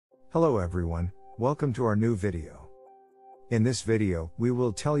Hello everyone, welcome to our new video. In this video, we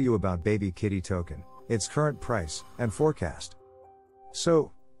will tell you about BabyKitty token, its current price, and forecast.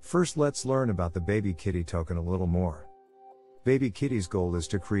 So, first let's learn about the BabyKitty token a little more. BabyKitty's goal is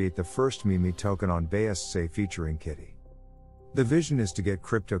to create the first meme token on BabyKitty featuring Kitty. The vision is to get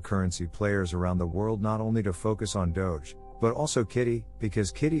cryptocurrency players around the world not only to focus on Doge, but also Kitty,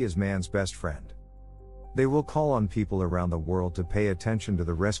 because Kitty is man's best friend. They will call on people around the world to pay attention to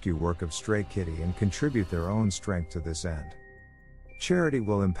the rescue work of Stray Kitty and contribute their own strength to this end. Charity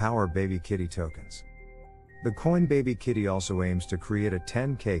will empower BabyKitty tokens. The coin BabyKitty also aims to create a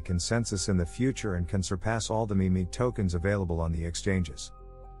 10K consensus in the future and can surpass all the meme tokens available on the exchanges.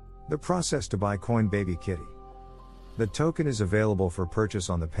 The process to buy coin BabyKitty. The token is available for purchase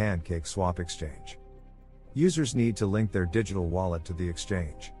on the PancakeSwap exchange. Users need to link their digital wallet to the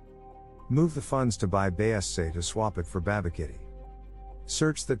exchange. Move the funds to buy BabyKitty to swap it for BabyKitty.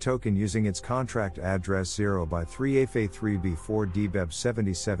 Search the token using its contract address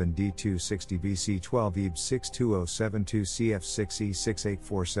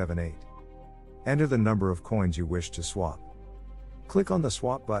 0x3BA3B4DBEB77DT260BC12EB62072CF6E68478. Enter the number of coins you wish to swap. Click on the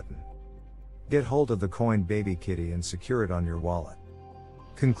swap button. Get hold of the coin BabyKitty and secure it on your wallet.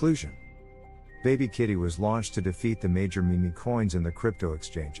 Conclusion: BabyKitty was launched to defeat the major meme coins in the crypto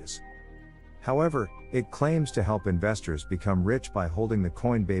exchanges. However, it claims to help investors become rich by holding the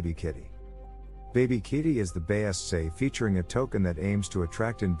coin BabyKitty. BabyKitty is the BabyKitty featuring a token that aims to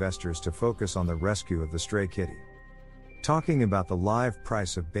attract investors to focus on the rescue of the stray kitty. Talking about the live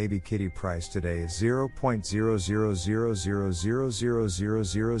price of BabyKitty price today is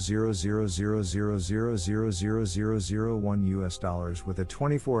 $0.000000000000000001 with a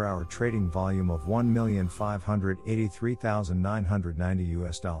 24-hour trading volume of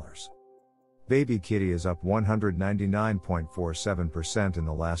 $1,583,990. BabyKitty is up 199.47% in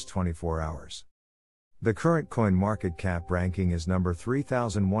the last 24 hours. The current coin market cap ranking is number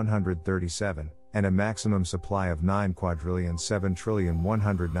 3,137, and a maximum supply of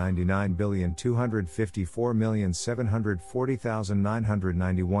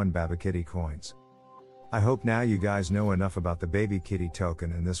 9,7,199,254,740,991 BabyKitty coins. I hope now you guys know enough about the BabyKitty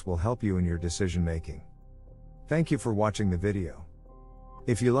token and this will help you in your decision making. Thank you for watching the video.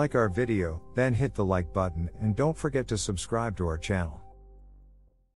 If you like our video, then hit the like button and don't forget to subscribe to our channel.